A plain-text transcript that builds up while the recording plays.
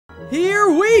Here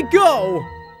we go!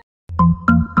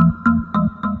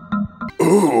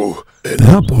 Ooh, an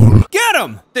apple. Get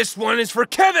him! This one is for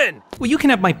Kevin! Well, you can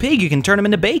have my pig, you can turn him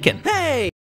into bacon. Hey!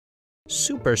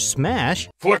 Super Smash?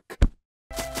 Flick.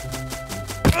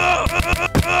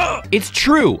 It's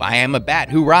true, I am a bat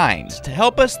who rhymes to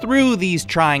help us through these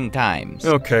trying times.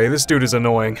 Okay, this dude is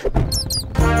annoying.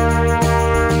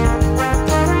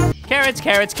 Carrots,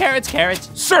 carrots, carrots, carrots.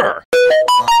 Sir!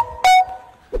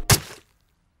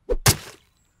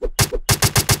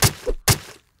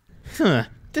 Huh,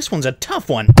 this one's a tough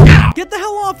one. Get the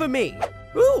hell off of me!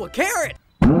 Ooh, a carrot!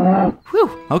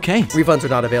 Whew, okay. Refunds are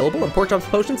not available, and Pork Chops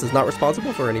Potions is not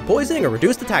responsible for any poisoning or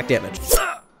reduced attack damage.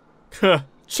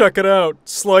 Check it out,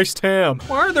 sliced ham.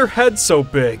 Why are their heads so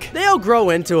big? They'll grow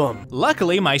into them.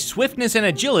 Luckily, my swiftness and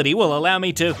agility will allow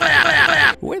me to...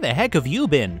 Where the heck have you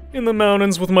been? In the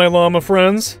mountains with my llama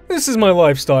friends. This is my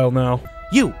lifestyle now.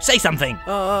 You, say something.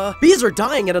 Bees are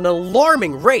dying at an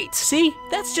alarming rate. See,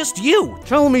 that's just you.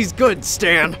 Tell him he's good,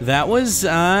 Stan. That was,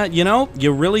 you know,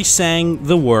 you really sang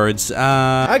the words.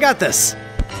 I got this.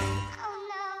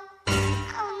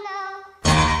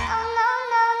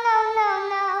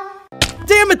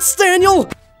 Damn it,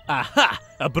 Staniel! Aha!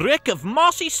 A brick of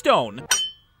mossy stone.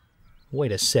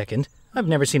 Wait a second. I've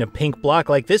never seen a pink block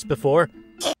like this before.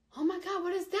 Oh my god,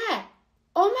 what is that?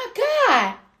 Oh my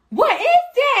god! What is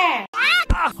that?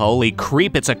 Holy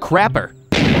creep, it's a crapper.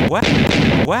 What?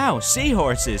 Wow,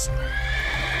 seahorses.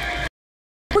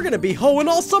 We're gonna be hoeing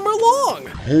all summer long!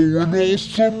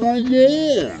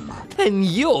 And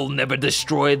you'll never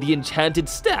destroy the enchanted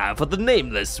staff of the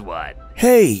Nameless One.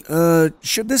 Hey,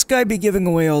 should this guy be giving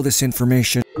away all this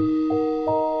information?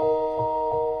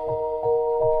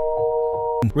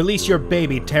 Release your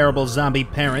baby, terrible zombie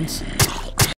parents.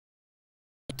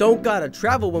 Don't gotta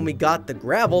travel when we got the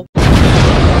gravel.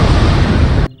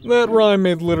 That rhyme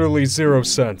made literally 0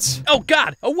 sense. Oh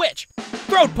god, a witch!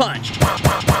 Throat punch!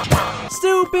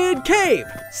 Stupid cave!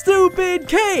 Stupid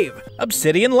cave!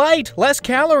 Obsidian light, less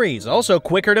calories, also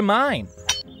quicker to mine.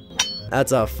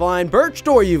 That's a fine birch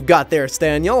door you've got there,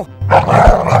 Staniel.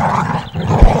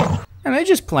 And I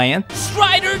just playing.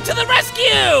 Strider to the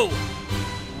rescue!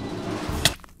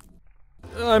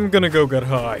 I'm gonna go get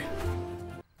high.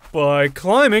 By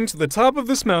climbing to the top of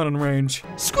this mountain range.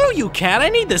 Screw you, cat, I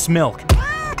need this milk.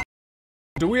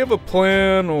 Do we have a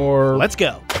plan, or...? Let's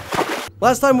go.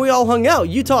 Last time we all hung out,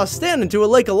 you tossed Stan into a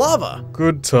lake of lava.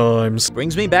 Good times.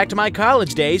 Brings me back to my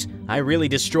college days. I really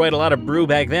destroyed a lot of brew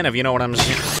back then, if you know what I'm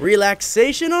saying.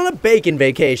 Relaxation on a bacon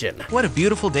vacation. What a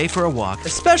beautiful day for a walk.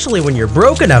 Especially when you're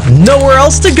broke and have nowhere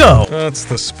else to go. That's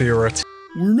the spirit.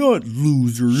 We're not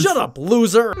losers. Shut up,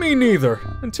 loser. Me neither,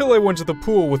 until I went to the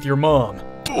pool with your mom.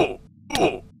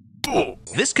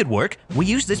 This could work. We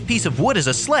use this piece of wood as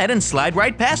a sled and slide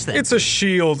right past them. It's a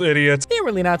shield, idiot. They're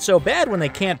really not so bad when they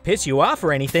can't piss you off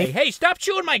or anything. Hey, stop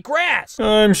chewing my grass!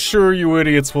 I'm sure you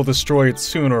idiots will destroy it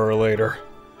sooner or later.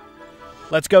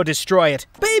 Let's go destroy it.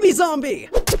 Baby zombie!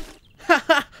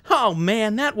 Haha! Oh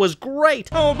man, that was great!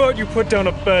 How about you put down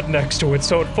a bed next to it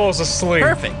so it falls asleep?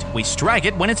 Perfect. We strike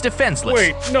it when it's defenseless.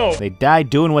 Wait, no. They die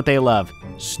doing what they love,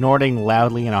 snorting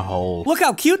loudly in a hole. Look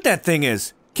how cute that thing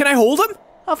is. Can I hold him?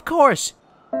 Of course.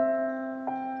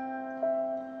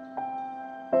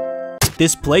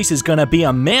 This place is gonna be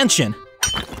a mansion.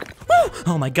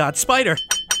 Oh my god, spider!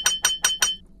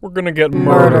 We're gonna get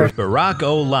murdered. Barack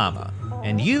Obama.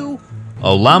 And you,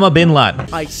 Osama bin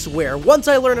Laden. I swear, once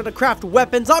I learn how to craft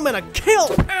weapons, I'm gonna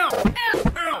kill. Ow! Ow!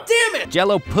 Ow! Damn it!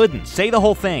 Jello puddin'. Say the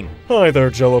whole thing. Hi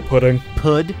there, Jello pudding.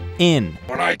 Pud in.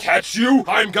 When I catch you,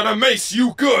 I'm gonna mace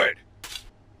you good.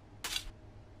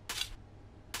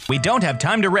 We don't have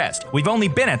time to rest. We've only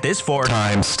been at this for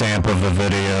Timestamp of the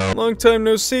video. Long time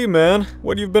no see, man.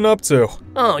 What have you been up to?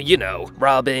 Oh, you know,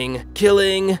 robbing,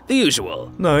 killing, the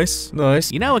usual. Nice, nice.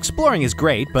 You know, exploring is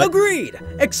great, but Agreed!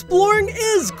 Exploring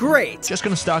is great! just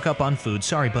gonna stock up on food.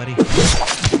 Sorry, buddy.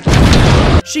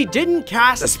 She didn't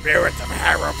cast. The spirit of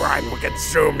Herobrine will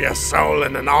consume your soul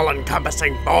in an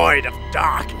all-encompassing void of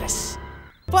darkness.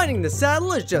 Finding the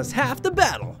saddle is just half the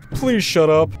battle. Please shut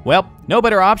up. Well, no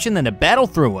better option than to battle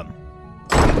through him.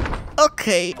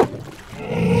 Okay.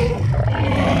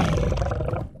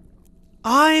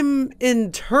 I'm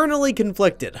internally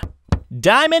conflicted.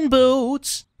 Diamond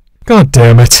boots. God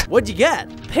damn it. What'd you get?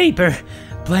 Paper.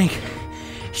 Blank.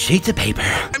 Sheets of paper.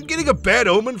 I'm getting a bad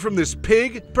omen from this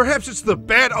pig. Perhaps it's the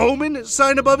bad omen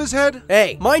sign above his head?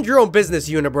 Hey, mind your own business,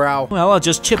 unibrow. Well, I'll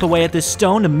just chip away at this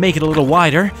stone to make it a little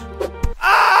wider.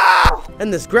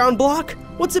 And this ground block?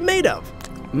 What's it made of?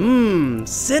 Mmm,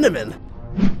 cinnamon.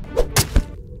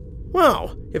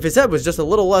 Wow, if his head was just a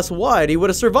little less wide, he would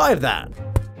have survived that.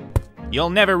 You'll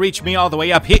never reach me all the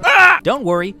way up here. Ah! Don't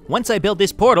worry, once I build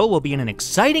this portal, we'll be in an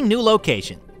exciting new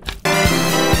location.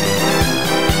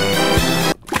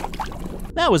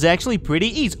 That was actually pretty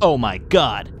easy. Oh my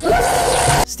god.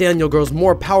 Staniel grows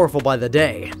more powerful by the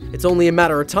day. It's only a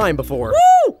matter of time before—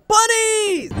 Woo!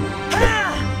 Bunnies!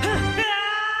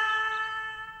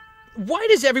 Why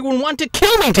does everyone want to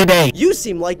kill me today? You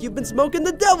seem like you've been smoking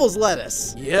the devil's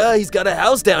lettuce. Yeah, he's got a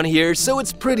house down here, so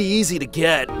it's pretty easy to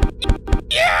get.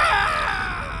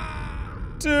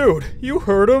 Dude, you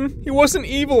heard him. He wasn't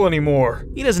evil anymore.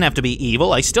 He doesn't have to be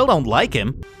evil. I still don't like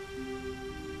him.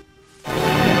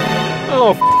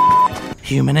 Oh,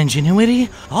 Human ingenuity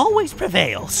always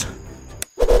prevails.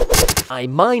 I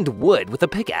mined wood with a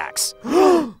pickaxe.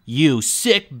 You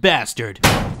sick bastard.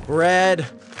 Bread,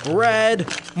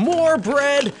 bread, more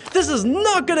bread. This is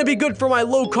not gonna be good for my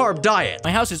low-carb diet.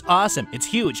 My house is awesome. It's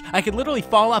huge. I could literally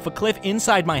fall off a cliff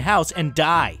inside my house and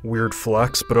die. weird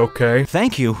flex, but okay.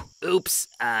 Thank you. Oops,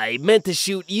 I meant to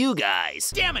shoot you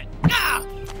guys. Damn it!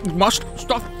 You must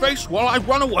stuff face while I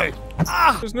run away.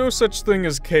 There's no such thing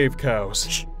as cave cows.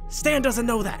 Shh, Stan doesn't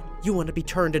know that. You want to be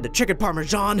turned into chicken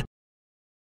parmesan?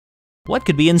 What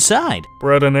could be inside?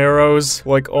 Bread and arrows,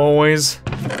 like always.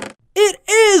 It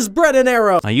is bread and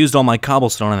arrow. I used all my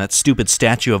cobblestone on that stupid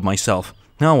statue of myself.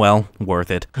 Oh well, worth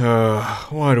it.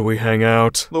 Why do we hang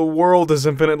out? The world is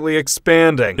infinitely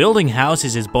expanding. Building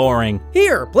houses is boring.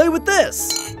 Here, play with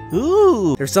this.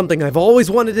 Ooh. There's something I've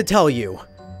always wanted to tell you.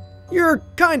 You're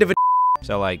kind of a—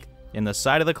 So like, in the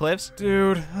side of the cliffs?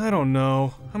 Dude, I don't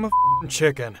know. I'm a f***ing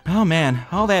chicken. Oh man,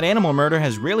 all that animal murder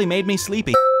has really made me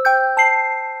sleepy.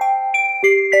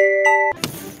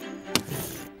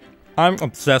 I'm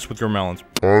obsessed with your melons.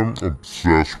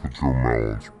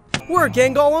 We're a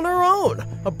gang all on our own.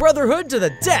 A brotherhood to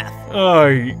the death.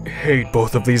 I hate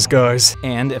both of these guys.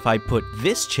 And if I put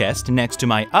this chest next to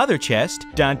my other chest,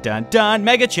 dun dun dun,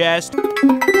 mega chest.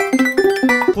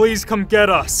 Please come get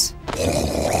us.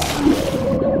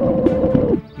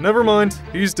 Never mind,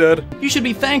 he's dead. You should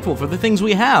be thankful for the things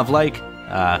we have, like,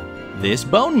 this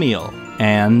bone meal,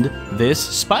 and this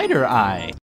spider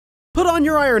eye. Put on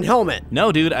your iron helmet.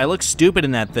 No, dude, I look stupid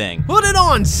in that thing. Put it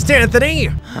on,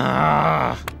 Stanthony!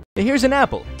 Here's an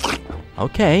apple.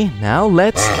 Okay, now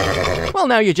let's... Well,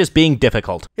 now you're just being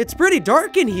difficult. It's pretty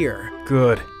dark in here.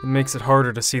 Good. It makes it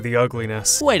harder to see the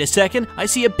ugliness. Wait a second, I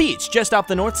see a beach just off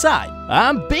the north side.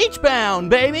 I'm beach bound,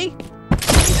 baby!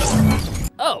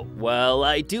 Oh, well,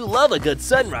 I do love a good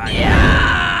sunrise.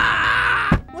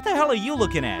 What the hell are you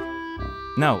looking at?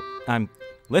 No, I'm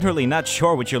literally not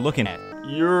sure what you're looking at.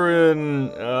 You're in,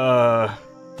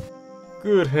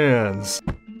 good hands.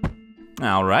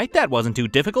 All right, that wasn't too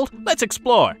difficult. Let's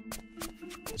explore.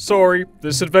 Sorry,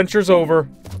 this adventure's over.